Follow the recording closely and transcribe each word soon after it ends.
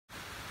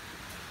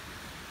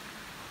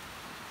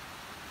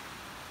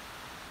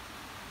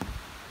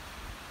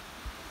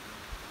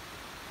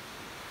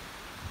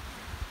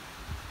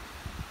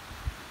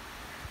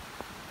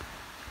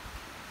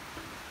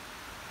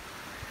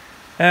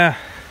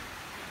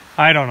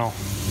I don't know.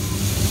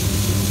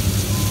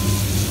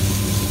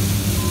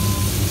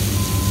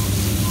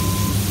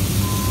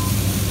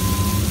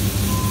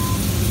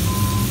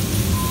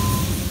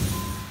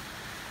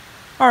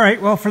 All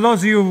right, well, for those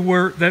of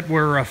you that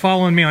were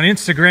following me on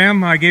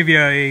Instagram, I gave you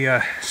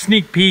a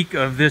sneak peek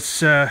of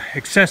this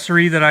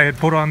accessory that I had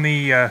put on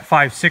the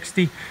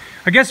 560.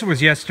 I guess it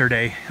was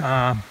yesterday.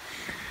 I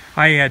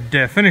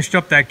had finished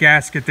up that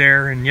gasket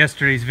there in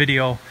yesterday's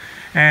video,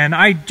 and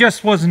I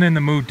just wasn't in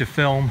the mood to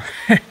film.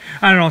 I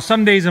don't know,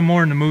 some days I'm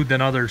more in the mood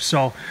than others,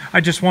 so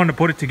I just wanted to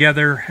put it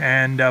together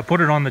and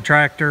put it on the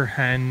tractor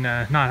and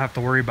not have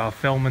to worry about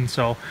filming.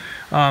 So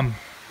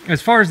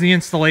as far as the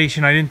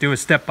installation, I didn't do a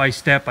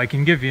step-by-step. I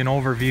can give you an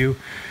overview.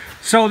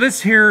 So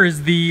this here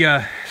is the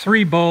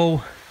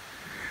 3-bow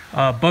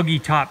buggy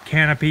top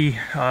canopy.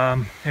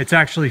 It's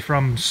actually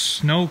from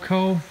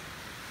Snowco.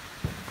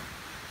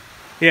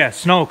 Yeah,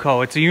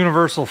 Snowco. It's a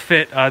universal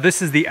fit.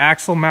 This is the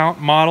axle mount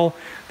model.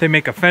 They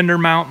make a fender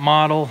mount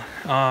model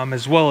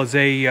as well as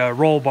a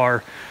roll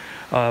bar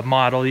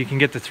model. You can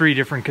get the 3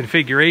 different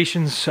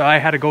configurations. I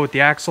had to go with the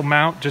axle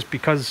mount just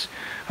because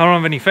I don't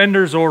have any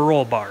fenders or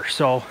roll bar.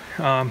 So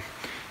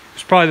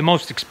it's probably the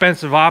most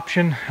expensive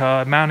option,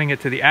 mounting it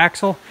to the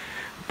axle.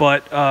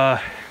 But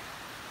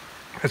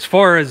as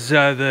far as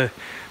the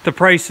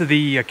price of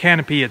the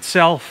canopy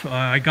itself,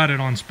 I got it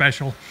on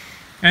special.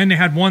 And they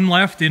had one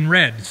left in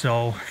red,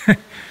 so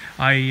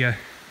I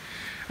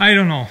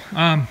don't know.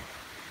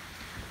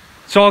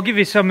 So I'll give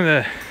you some of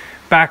the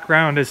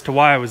background as to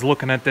why I was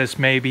looking at this.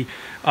 Maybe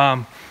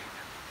for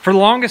the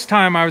longest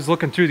time I was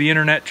looking through the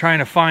internet trying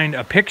to find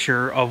a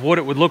picture of what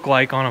it would look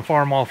like on a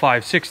Farmall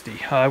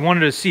 560. I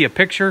wanted to see a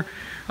picture,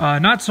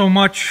 not so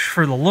much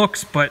for the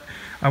looks, but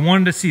I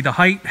wanted to see the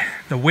height,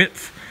 the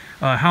width,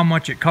 how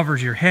much it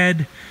covers your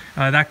head,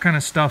 that kind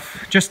of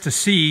stuff, just to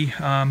see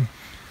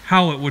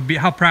how it would be,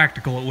 how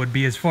practical it would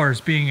be as far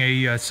as being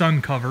a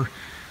sun cover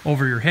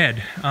over your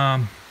head.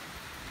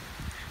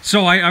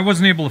 So I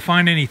wasn't able to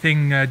find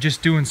anything,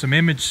 just doing some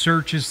image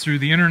searches through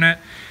the internet,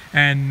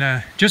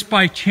 and just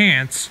by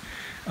chance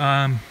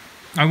I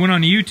went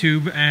on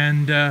YouTube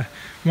and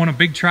one of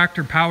Big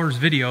Tractor Power's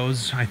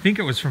videos, I think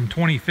it was from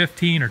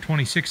 2015 or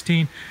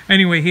 2016.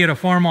 Anyway, he had a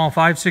Farmall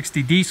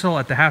 560 diesel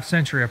at the Half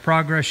Century of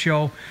Progress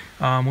show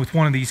with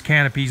one of these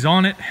canopies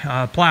on it,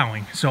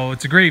 plowing. So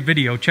it's a great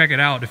video. Check it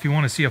out. If you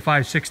want to see a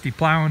 560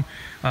 plowing,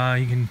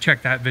 you can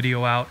check that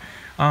video out.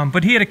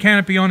 But he had a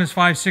canopy on his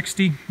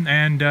 560,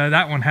 and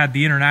that one had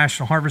the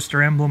International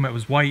Harvester emblem. It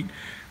was white.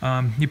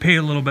 You pay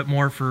a little bit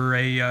more for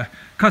a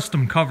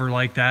custom cover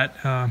like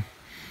that.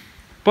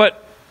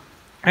 But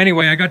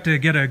anyway, I got to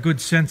get a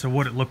good sense of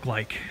what it looked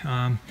like.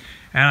 And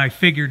I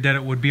figured that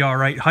it would be all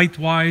right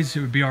height-wise,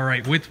 it would be all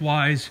right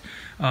width-wise,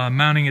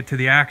 mounting it to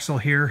the axle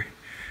here,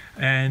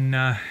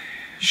 and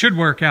should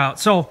work out.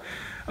 So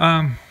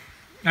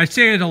I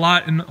say it a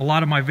lot in a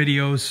lot of my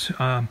videos.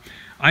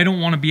 I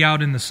don't want to be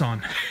out in the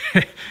sun.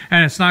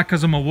 And it's not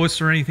because I'm a wuss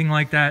or anything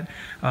like that.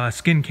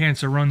 Skin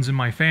cancer runs in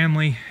my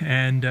family,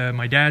 and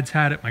my dad's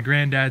had it, my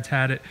granddad's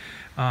had it.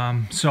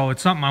 So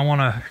it's something I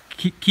want to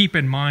keep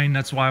in mind.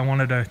 That's why I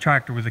wanted a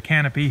tractor with a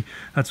canopy.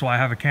 That's why I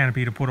have a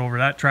canopy to put over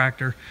that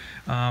tractor.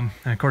 And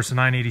of course the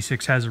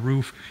 986 has a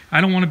roof. I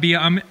don't want to be,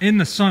 I'm in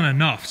the sun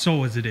enough,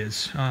 so as it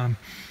is.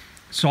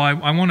 So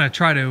I want to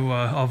try to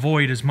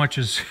avoid as much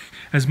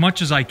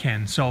as I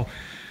can. So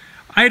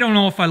I don't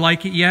know if I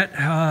like it yet.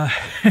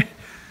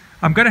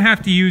 I'm going to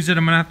have to use it.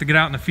 I'm going to have to get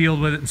out in the field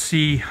with it and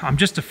see. I'm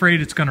just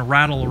afraid it's going to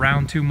rattle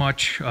around too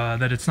much,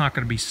 that it's not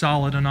going to be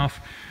solid enough.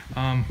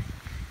 Let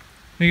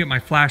me get my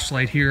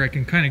flashlight here. I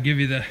can kind of give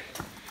you the...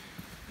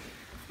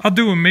 I'll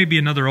do maybe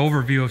another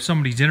overview if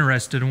somebody's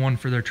interested in one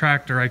for their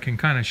tractor. I can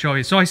kind of show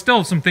you. So I still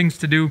have some things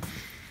to do.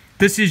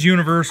 This is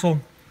universal.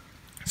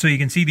 So you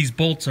can see these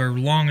bolts are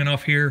long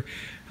enough here.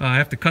 I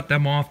have to cut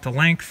them off to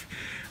length.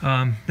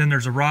 Then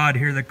there's a rod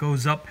here that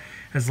goes up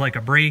as like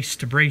a brace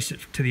to brace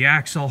it to the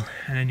axle.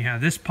 And then you have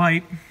this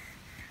pipe. And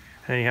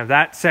then you have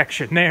that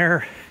section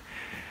there.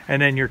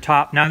 And then your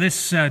top. Now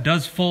this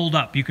does fold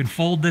up. You can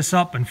fold this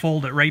up and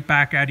fold it right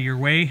back out of your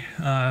way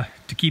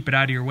to keep it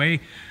out of your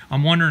way.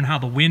 I'm wondering how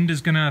the wind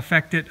is going to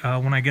affect it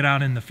when I get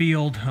out in the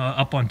field.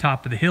 Up on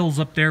top of the hills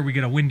up there, we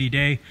get a windy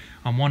day.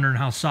 I'm wondering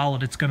how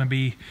solid it's going to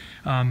be.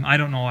 I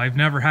don't know. I've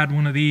never had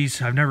one of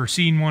these. I've never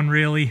seen one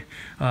really,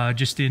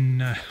 just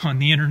on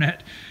the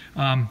internet.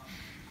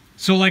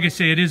 So like I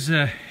say, it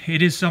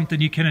is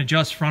something you can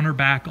adjust front or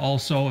back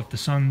also. If the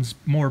sun's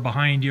more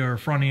behind you or in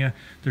front of you,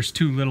 there's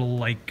 2 little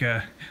like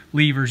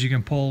levers you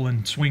can pull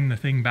and swing the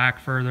thing back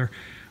further.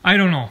 I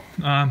don't know.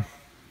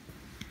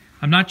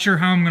 I'm not sure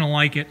how I'm going to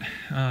like it.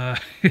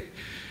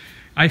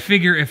 I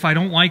figure if I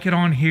don't like it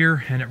on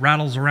here and it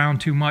rattles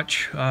around too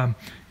much,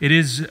 it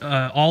is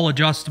all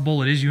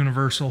adjustable. It is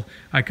universal.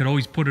 I could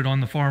always put it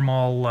on the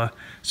Farmall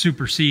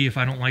Super C if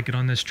I don't like it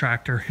on this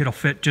tractor. It'll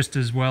fit just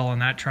as well on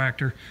that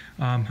tractor.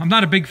 I'm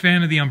not a big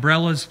fan of the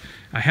umbrellas.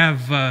 I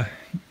have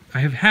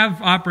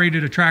have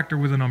operated a tractor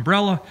with an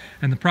umbrella,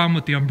 and the problem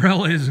with the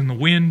umbrella is in the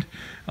wind.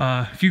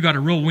 If you got a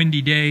real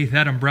windy day,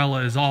 that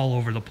umbrella is all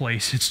over the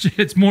place.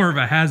 It's more of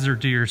a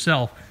hazard to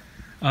yourself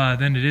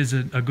than it is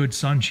a good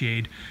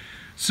sunshade.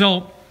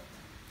 So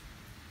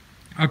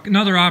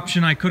another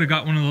option, I could have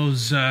got one of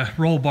those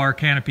roll bar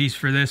canopies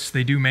for this.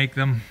 They do make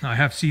them. I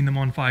have seen them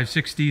on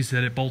 560s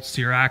that it bolts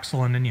to your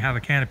axle and then you have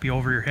a canopy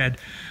over your head.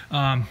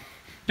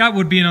 That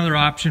would be another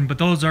option, but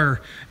those are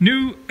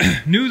new.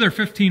 They're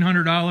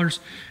 $1,500,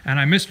 and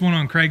I missed one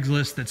on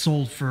Craigslist that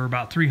sold for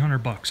about 300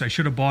 bucks. I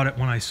should have bought it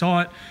when I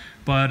saw it,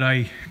 but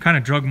I kind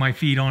of drug my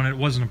feet on it. It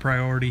wasn't a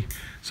priority,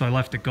 so I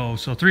left it go.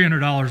 So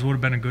 $300 would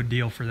have been a good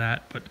deal for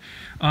that. But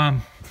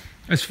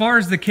as far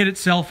as the kit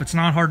itself, it's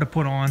not hard to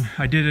put on.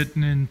 I did it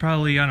in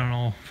probably, I don't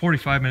know,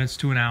 45 minutes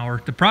to an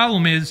hour. The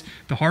problem is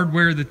the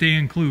hardware that they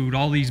include,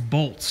 all these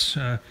bolts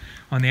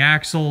on the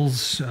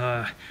axles,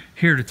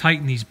 here to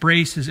tighten these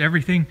braces,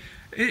 everything.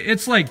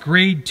 It's like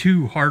grade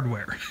 2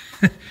 hardware.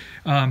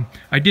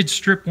 I did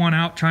strip one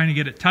out trying to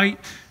get it tight,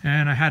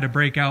 and I had to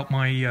break out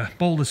my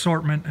bolt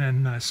assortment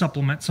and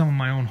supplement some of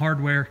my own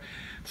hardware.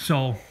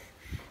 So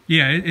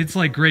yeah, it's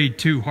like grade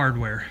 2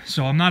 hardware.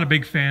 So I'm not a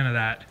big fan of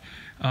that.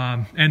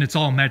 And it's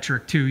all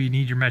metric too. You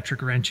need your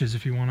metric wrenches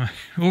if you want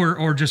to,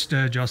 or just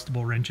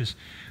adjustable wrenches.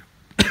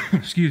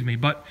 Excuse me,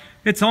 but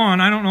it's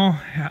on. I don't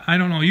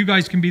know. You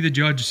guys can be the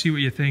judge, see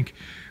what you think.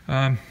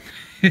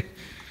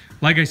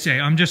 Like I say,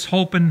 I'm just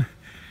hoping,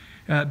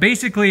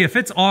 basically if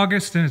it's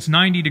August and it's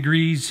 90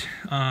 degrees,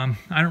 I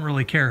don't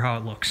really care how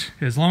it looks.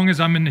 As long as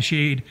I'm in the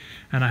shade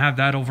and I have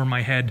that over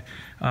my head,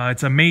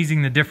 it's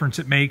amazing the difference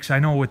it makes. I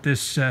know with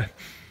this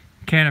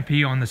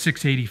canopy on the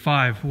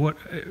 685,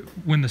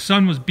 when the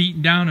sun was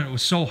beating down and it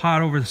was so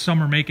hot over the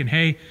summer making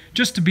hay,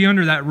 just to be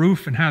under that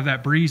roof and have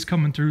that breeze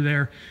coming through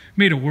there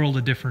made a world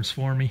of difference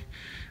for me.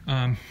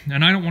 And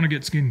I don't want to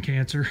get skin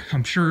cancer.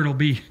 I'm sure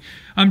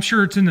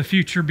it's in the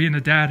future, being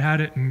a dad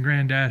had it and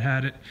granddad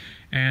had it,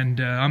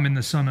 and I'm in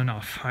the sun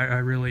enough. I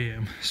really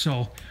am. So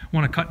I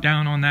want to cut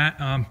down on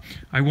that.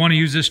 I want to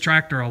use this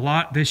tractor a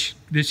lot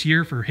this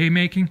year for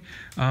haymaking.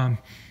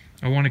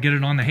 I want to get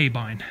it on the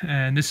haybine,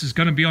 and this is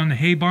going to be on the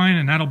haybine,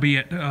 and that'll be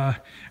it.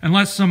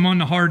 Unless I'm on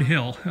the hard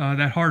hill,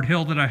 that hard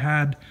hill that I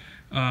had,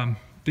 that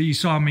you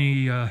saw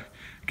me, I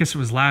guess it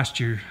was last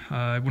year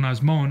when I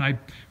was mowing, I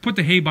put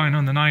the haybine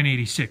on the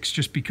 986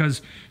 just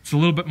because it's a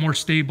little bit more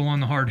stable on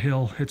the hard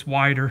hill. It's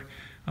wider.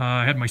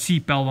 I had my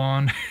seatbelt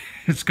on.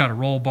 It's got a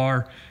roll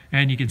bar,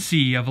 and you can see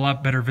you have a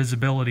lot better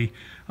visibility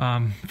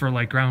for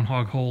like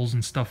groundhog holes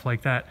and stuff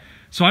like that.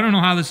 So I don't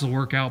know how this will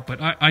work out, but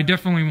I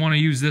definitely want to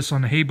use this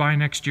on the haybine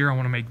next year. I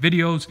want to make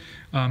videos.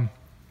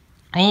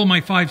 All of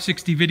my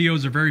 560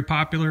 videos are very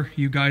popular.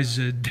 You guys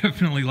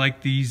definitely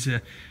like these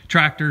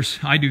tractors.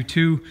 I do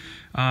too.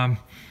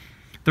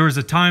 There was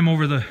a time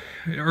over the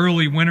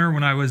early winter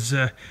when I was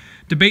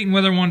debating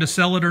whether I wanted to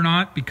sell it or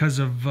not because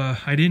of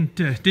I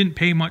didn't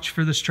pay much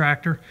for this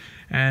tractor,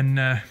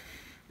 and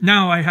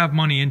now I have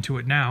money into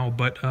it now,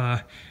 but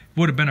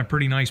would have been a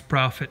pretty nice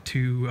profit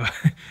to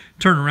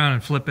turn around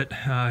and flip it.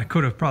 I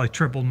could have probably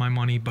tripled my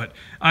money, but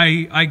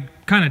I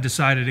kind of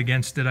decided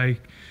against it.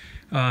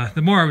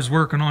 The more I was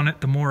working on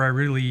it, the more I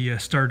really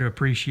started to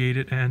appreciate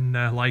it and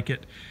like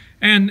it.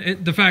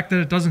 And the fact that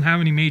it doesn't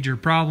have any major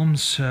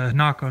problems,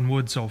 knock on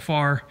wood so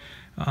far,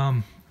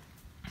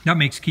 that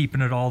makes keeping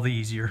it all the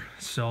easier.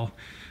 So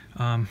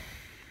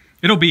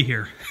it'll be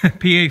here.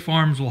 PA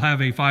Farms will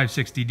have a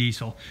 560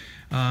 diesel.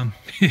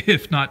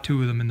 If not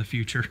two of them in the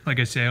future. Like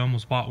I say, I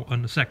almost bought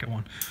the second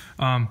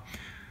one.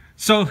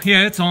 So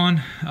yeah, it's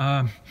on.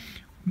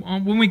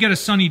 When we get a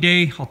sunny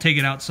day, I'll take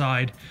it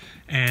outside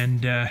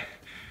and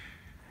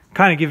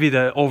kind of give you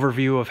the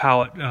overview of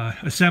how it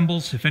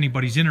assembles. If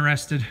anybody's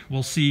interested,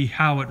 we'll see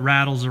how it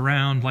rattles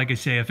around. Like I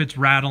say, if it's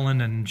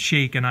rattling and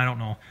shaking, I don't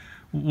know.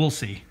 We'll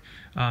see.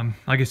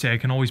 Like I say, I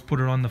can always put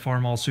it on the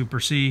Farmall Super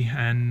C,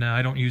 and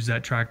I don't use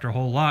that tractor a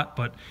whole lot,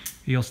 but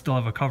you'll still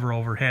have a cover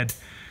overhead.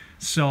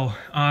 So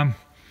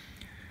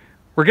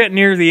we're getting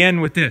near the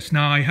end with this.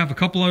 Now I have a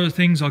couple other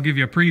things. I'll give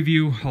you a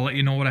preview. I'll let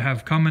you know what I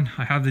have coming.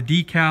 I have the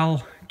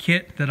decal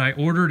kit that I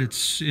ordered.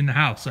 It's in the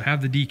house. I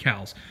have the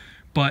decals,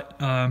 but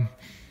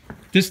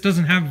this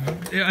doesn't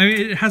have, I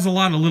mean, it has a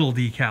lot of little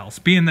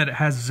decals. Being that it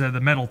has the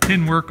metal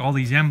tin work, all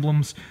these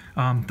emblems,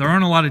 there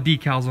aren't a lot of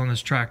decals on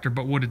this tractor,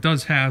 but what it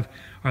does have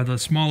are the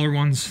smaller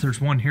ones.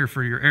 There's one here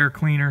for your air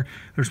cleaner.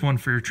 There's one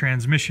for your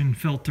transmission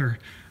filter.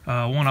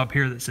 One up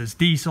here that says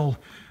diesel.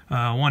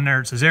 One there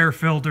that says air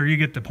filter. You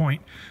get the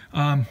point.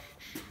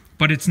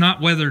 But it's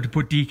not weather to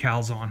put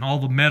decals on. All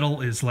the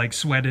metal is like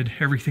sweated.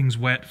 Everything's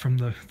wet from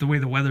the way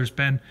the weather's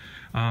been.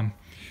 I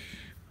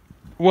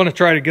want to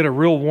try to get a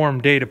real warm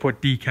day to put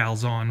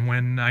decals on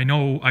when I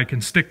know I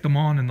can stick them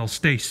on and they'll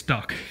stay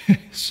stuck.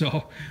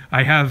 So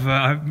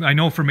I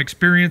know from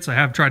experience, I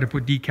have tried to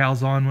put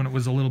decals on when it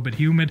was a little bit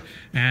humid,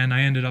 and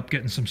I ended up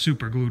getting some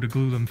super glue to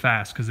glue them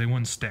fast because they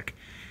wouldn't stick.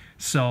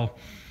 So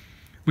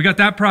we got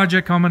that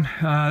project coming.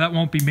 That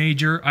won't be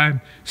major. I'm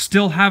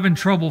still having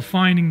trouble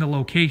finding the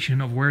location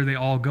of where they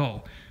all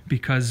go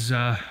because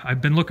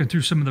I've been looking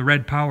through some of the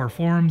Red Power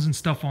forums and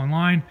stuff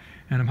online,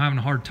 and I'm having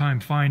a hard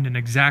time finding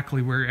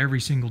exactly where every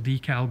single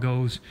decal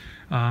goes,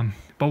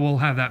 but we'll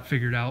have that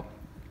figured out.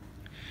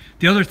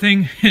 The other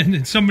thing,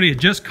 and somebody had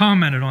just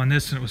commented on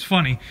this and it was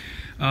funny,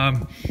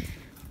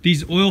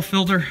 these oil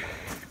filter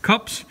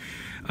cups,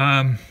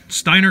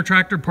 Steiner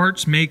Tractor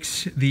Parts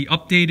makes the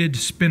updated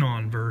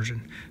spin-on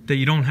version, that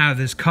you don't have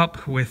this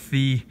cup with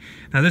the,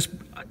 now this,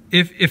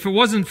 if it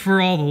wasn't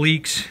for all the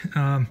leaks,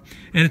 and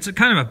it's a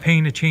kind of a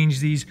pain to change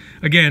these.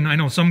 Again, I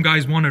know some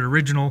guys want it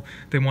original,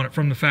 they want it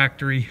from the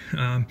factory.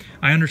 I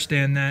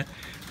understand that,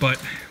 but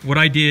what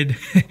I did,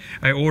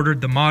 I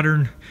ordered the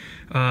modern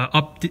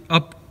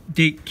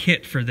update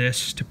kit for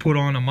this to put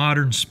on a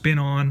modern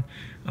spin-on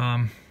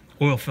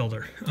oil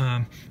filter.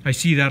 I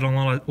see that on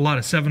a lot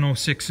of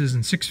 706s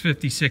and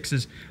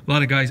 656s. A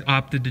lot of guys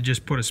opted to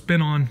just put a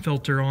spin-on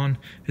filter on.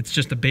 It's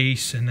just a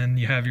base and then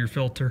you have your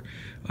filter.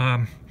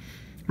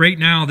 Right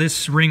now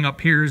this ring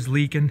up here is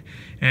leaking,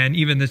 and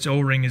even this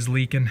O-ring is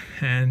leaking,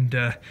 and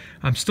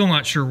I'm still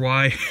not sure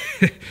why.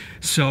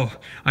 So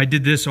I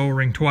did this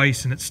O-ring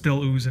twice and it's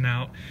still oozing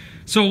out.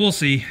 So we'll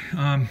see.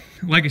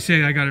 Like I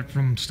say, I got it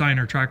from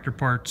Steiner Tractor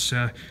Parts.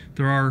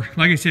 There are,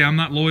 like I say, I'm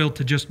not loyal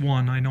to just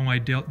one. I know I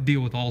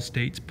deal with all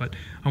states, but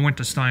I went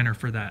to Steiner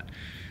for that.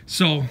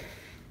 So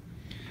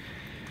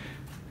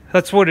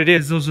that's what it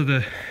is. Those are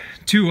the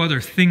two other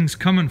things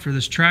coming for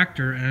this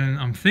tractor, and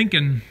I'm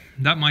thinking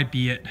that might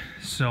be it.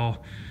 So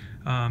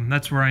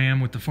that's where I am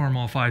with the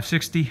Farmall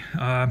 560.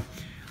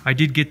 I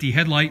did get the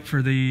headlight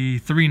for the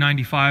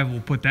 395.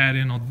 We'll put that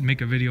in. I'll make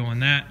a video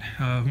on that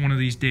one of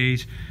these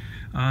days.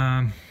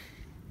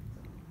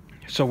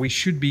 So we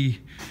should be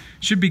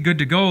good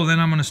to go. Then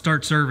I'm going to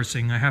start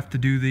servicing. I have to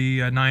do the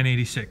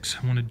 986.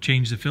 I want to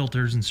change the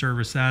filters and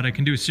service that. I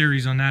can do a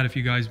series on that if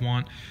you guys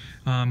want.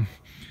 Well,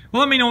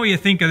 let me know what you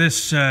think of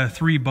this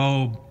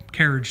 3-bow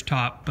carriage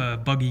top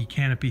buggy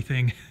canopy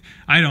thing.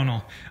 I don't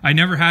know. I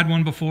never had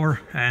one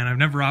before, and I've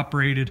never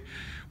operated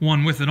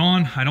one with it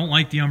on. I don't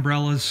like the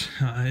umbrellas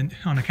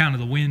on account of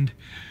the wind.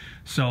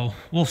 So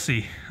we'll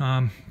see.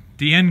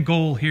 The end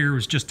goal here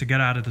was just to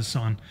get out of the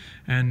sun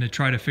and to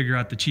try to figure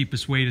out the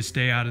cheapest way to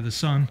stay out of the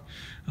sun.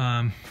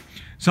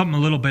 Something a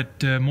little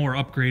bit more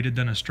upgraded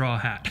than a straw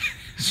hat.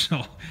 So,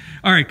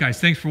 all right, guys,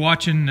 thanks for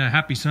watching.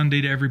 Happy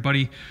Sunday to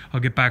everybody. I'll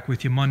get back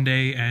with you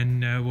Monday,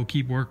 and we'll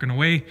keep working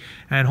away.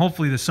 And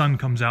hopefully the sun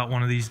comes out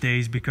one of these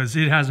days, because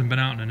it hasn't been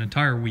out in an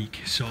entire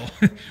week. So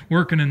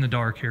working in the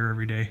dark here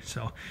every day.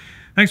 So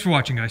thanks for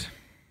watching, guys.